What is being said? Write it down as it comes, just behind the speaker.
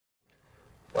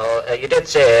Well, you did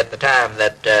say at the time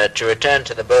that to return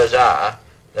to the Beaux-Arts,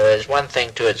 there is one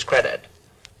thing to its credit.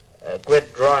 A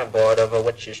grid drawing board over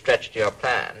which you stretched your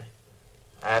plan.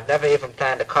 I've never even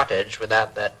planned a cottage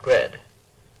without that grid.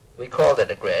 We called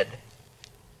it a grid.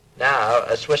 Now,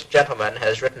 a Swiss gentleman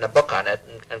has written a book on it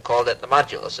and called it the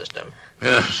modular system.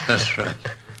 Yes, that's right.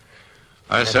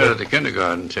 I sat at the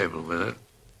kindergarten table with it,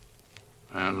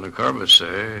 and Le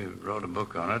Corbusier wrote a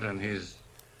book on it, and he's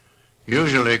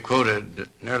usually quoted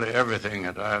nearly everything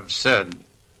that I've said,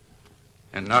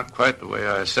 and not quite the way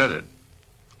I said it,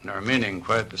 nor meaning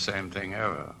quite the same thing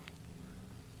ever.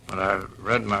 But I've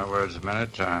read my words many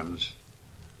times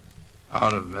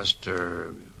out of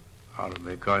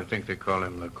I think they call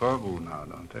him Le Corbu now,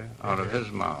 don't they? Out of his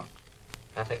mouth.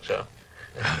 I think so.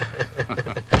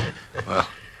 Well,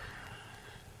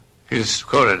 he's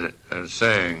quoted as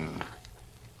saying,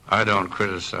 I don't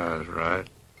criticize Wright.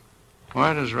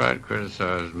 Why does Wright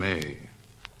criticize me?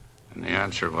 And the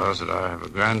answer was that I have a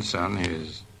grandson.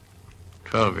 He's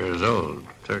 12 years old,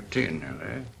 13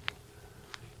 nearly.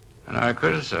 And I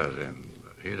criticize him,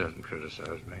 but he doesn't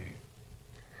criticize me.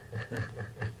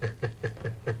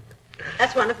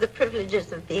 That's one of the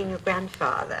privileges of being a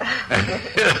grandfather.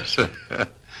 Yes.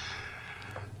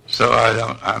 So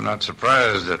I'm not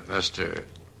surprised that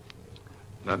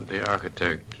the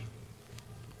architect,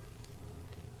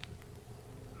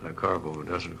 Le Corbu,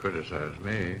 doesn't criticize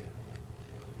me. It'd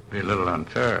be a little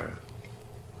unfair.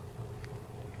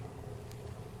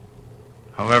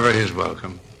 However, he's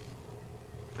welcome.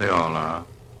 They all are.